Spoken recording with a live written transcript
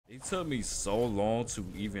It took me so long to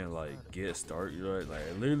even like get Starrk, right? Like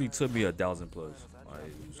it literally took me 1,000 plus. Like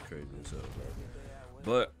it was crazy as hell,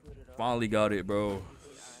 bro. But finally got it, bro.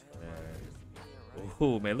 Man.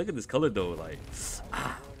 Oh man, look at this color though. Like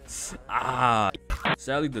ah.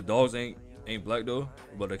 Sadly the dogs ain't black though,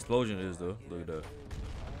 but the explosion is though. Look at that.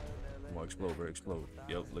 Come on, explode, bro, explode.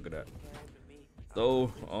 Yep, look at that.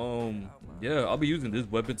 So, yeah, I'll be using this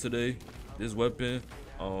weapon today. This weapon,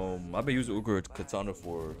 I've been using Uber Katana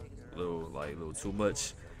for a little too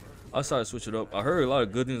much. I decided to switch it up. I heard a lot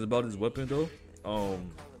of good things about this weapon though.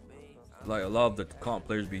 Like a lot of the comp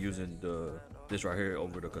players be using this right here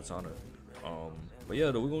over the Katana. But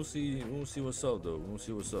yeah, though, we're gonna see what's up though. We're gonna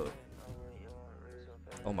see what's up.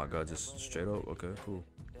 Oh my god, just straight up. Okay, cool.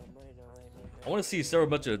 I want to see Cero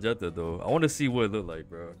much of Jetta though. I want to see what it look like,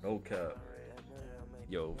 bro. No cap.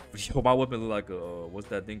 Yo, my weapon look like a what's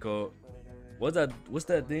that thing called? What's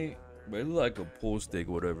that thing? Bro, it look like a pull stick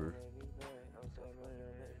or whatever.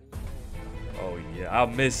 Oh yeah, I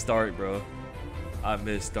miss Starrk, bro. I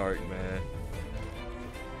miss Starrk, man.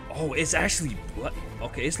 Oh, it's actually black.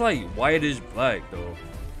 Okay, it's like whitish black though.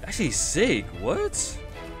 Actually sick. What?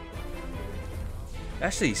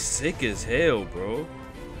 Actually sick as hell, bro.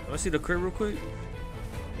 Let me see the crit real quick.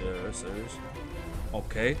 Yeah, that's serious.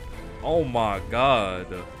 Okay. Oh my god.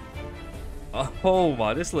 Oh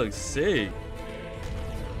my, this looks sick.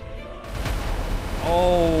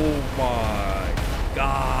 Oh my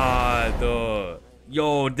god.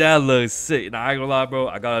 Yo, that looks sick. Nah, I ain't gonna lie, bro.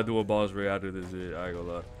 I gotta do a boss raid after this shit. I ain't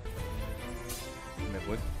gonna lie. Man,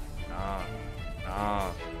 boy.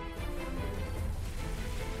 Nah.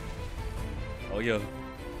 Oh yeah.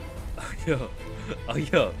 Oh yeah. Oh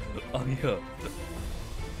yeah. Oh yeah.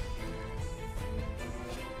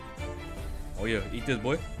 Oh yeah, eat this,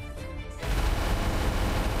 boy.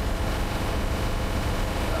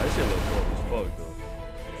 Nah, this shit look cool as fuck though.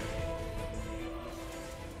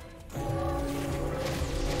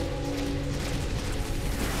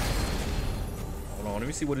 Hold on, let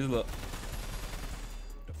me see what it look.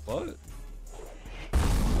 The fuck?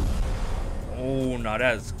 Oh, now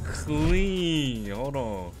that's clean. Hold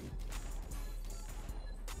on.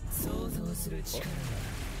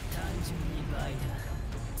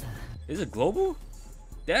 Is it global?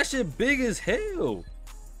 That shit big as hell.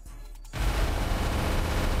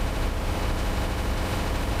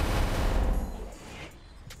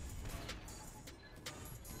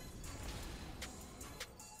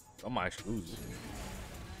 I might actually lose it.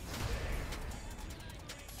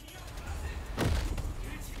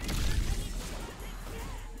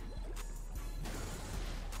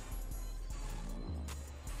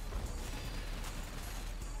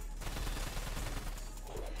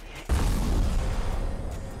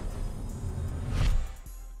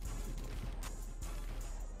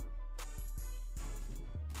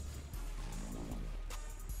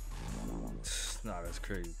 Nah, that's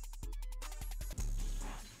crazy.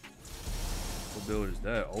 What build is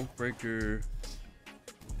that? Oathbreaker.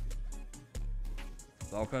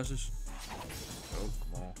 Law Passage? Oh,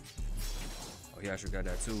 come on. Oh, he actually got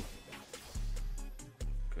that too.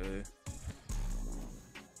 Okay.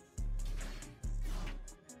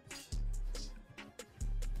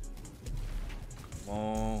 Come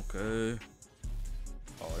on, okay.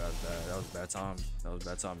 Oh, that was bad. That was bad time. That was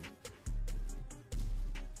bad timing.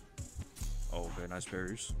 Oh, okay, nice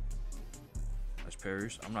parries. Nice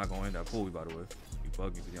parries. I'm not going in that pool, by the way. You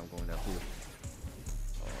bug me if you don't go in that pool.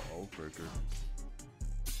 Oh, breaker.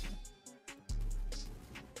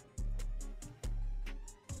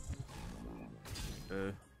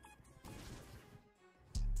 Okay.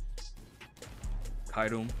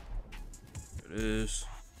 Kite him. It is.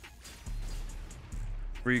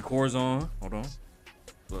 Free cores on. Hold on.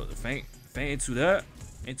 Look, the faint into that.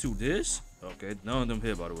 Into this. Okay, none of them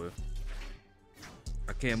hit, by the way.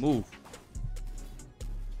 I can't move.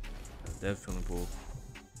 That feeling pool.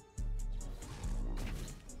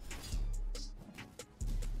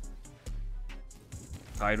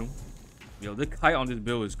 Kite him. Yo, the kite on this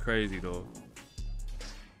build is crazy though.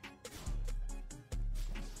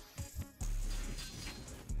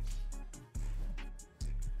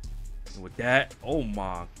 And with that, oh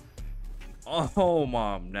my,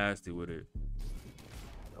 I'm nasty with it.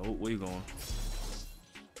 Oh, where you going?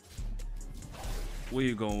 Where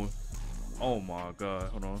you going? Oh my god,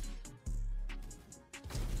 hold on.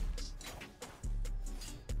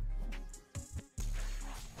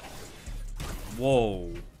 Whoa.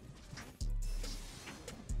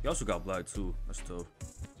 You also got black too. That's tough.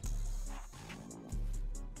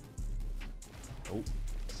 Oh. Oh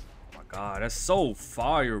my god, that's so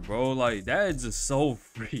fire, bro. Like, that is just so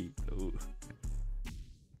free, dude.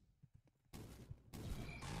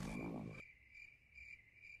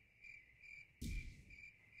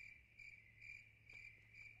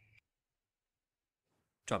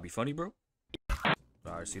 Try to be funny, bro.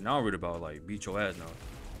 Alright, see, now I'm worried about, like, beat your ass now.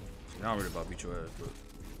 See, now I'm worried about beat your ass, but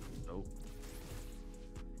nope.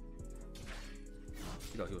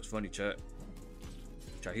 He thought he was funny, chat.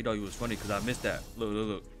 Chat, he thought he was funny because I missed that.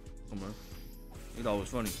 Look. Come on. He thought it was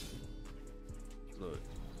funny. Look.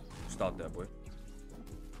 Stop that, boy.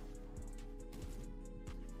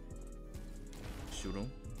 Shoot him.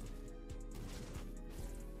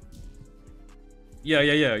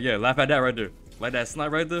 Yeah. Laugh at that right there. Like that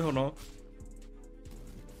snipe right there. Hold on.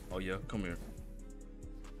 Oh, yeah. Come here.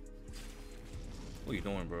 What you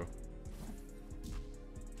doing, bro?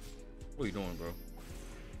 What you doing, bro?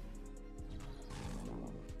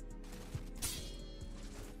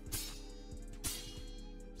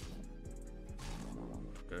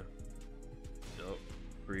 Okay. Yup.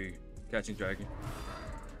 Free. Catching dragon.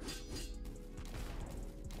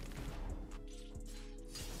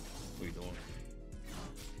 What you doing?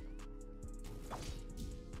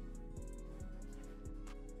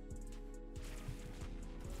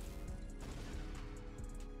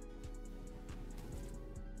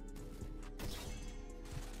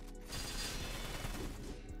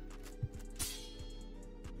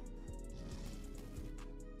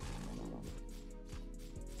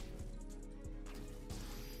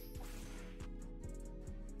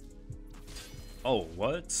 Oh,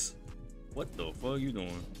 what? What the fuck are you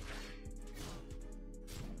doing?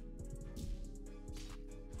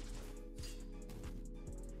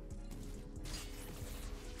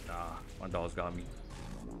 Nah, my dogs got me.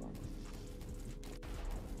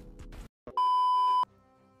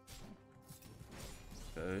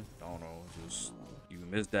 Okay, I don't know. Just you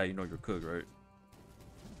missed that, you know you're cooked, right?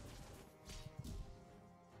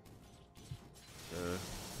 Okay.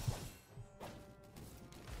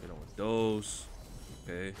 Hit him with those.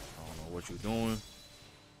 Okay, I don't know what you're doing.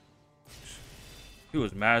 He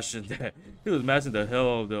was mashing that. He was mashing the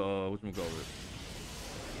hell of the whatchamacallit.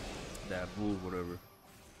 That move, whatever.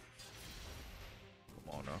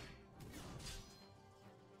 Come on now.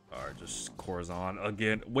 Alright, just Corazon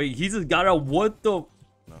again. Wait, he just got out. What the?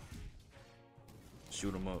 No.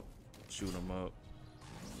 Shoot him up. Shoot him up.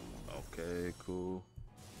 Okay, cool.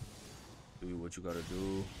 Do what you gotta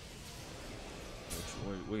do.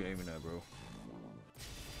 What you aiming at, bro?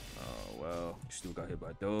 Oh, well. You still got hit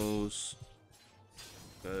by those.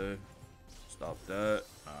 Okay. Stop that.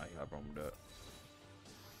 Nah, you have a problem with that.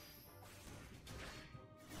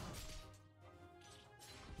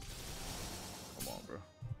 Come on, bro.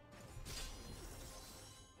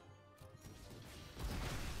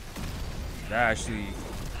 That actually.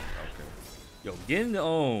 Okay. Yo, getting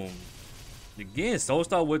soul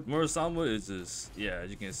star with Murasama is just, yeah,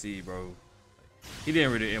 as you can see, bro. He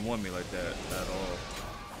didn't really M1 me like that at all.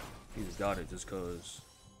 He just got it just cause.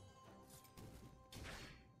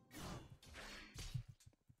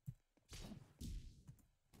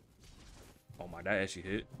 Oh my, that actually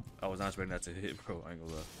hit. I was not expecting that to hit, bro. I ain't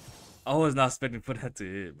gonna lie. I was not expecting for that to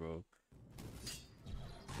hit, bro.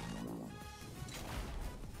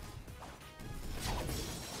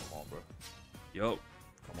 Come on, bro. Yup.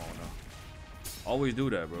 Come on now. Always do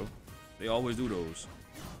that, bro. They always do those.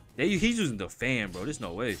 He's using the fan, bro. There's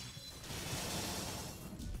no way.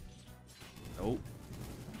 Nope.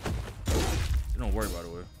 Don't worry, by the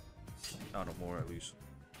way. Not no more, at least.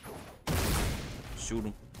 Shoot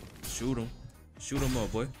him. Shoot him. Shoot him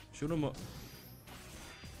up, boy. Shoot him up.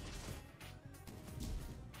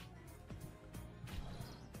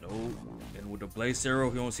 Nope. And with the Blaze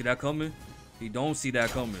Cero, he don't see that coming. He don't see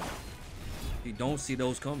that coming. He don't see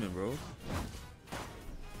those coming, bro.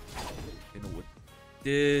 You know, with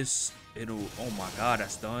this, it'll. Oh my God,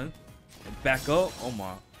 that's done. And back up. Oh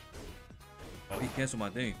my. Oh, he canceled my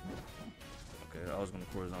thing. Okay, I was gonna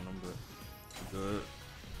Corazon him, but good.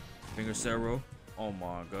 Finger Cero. Oh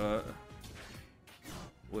my God.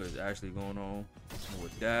 What is actually going on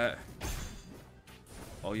with that?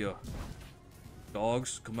 Oh yeah.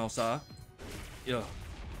 Dogs, come outside. Yeah.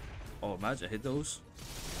 Oh, imagine hit those.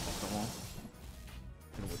 Oh, come on.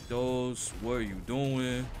 Hit him with those. What are you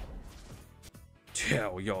doing?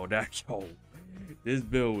 Yo, this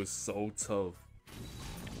build was so tough.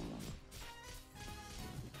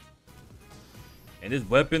 And this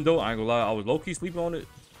weapon though, I ain't gonna lie, I was low-key sleeping on it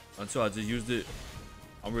until I just used it.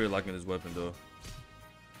 I'm really liking this weapon though.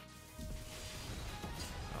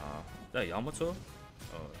 That Yamato?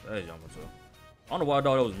 Oh, that is Yamato. I don't know why I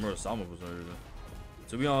thought that was Murasama for some reason.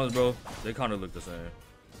 To be honest, bro, they kind of look the same.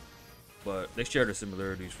 But they share the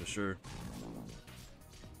similarities for sure.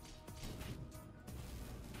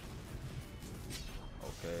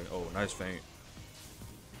 Okay. Oh, nice feint.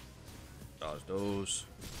 Dodge those.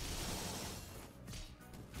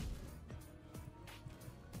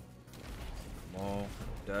 on.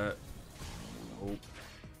 That. Oh.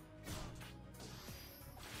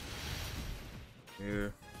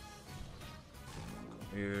 Here.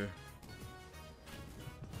 Here.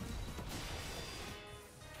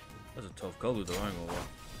 That's a tough color though, I ain't gonna lie.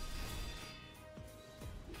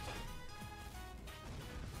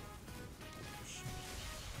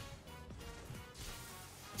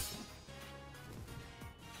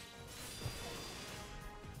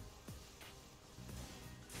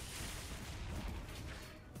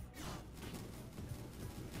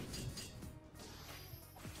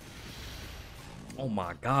 Oh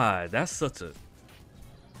my god, that's such a...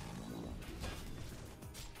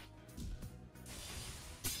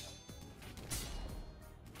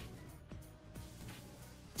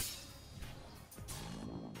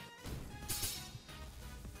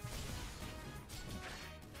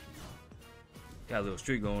 Got a little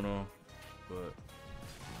streak going on, but...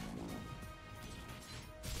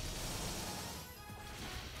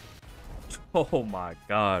 Oh my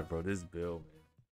god, bro, this build, man.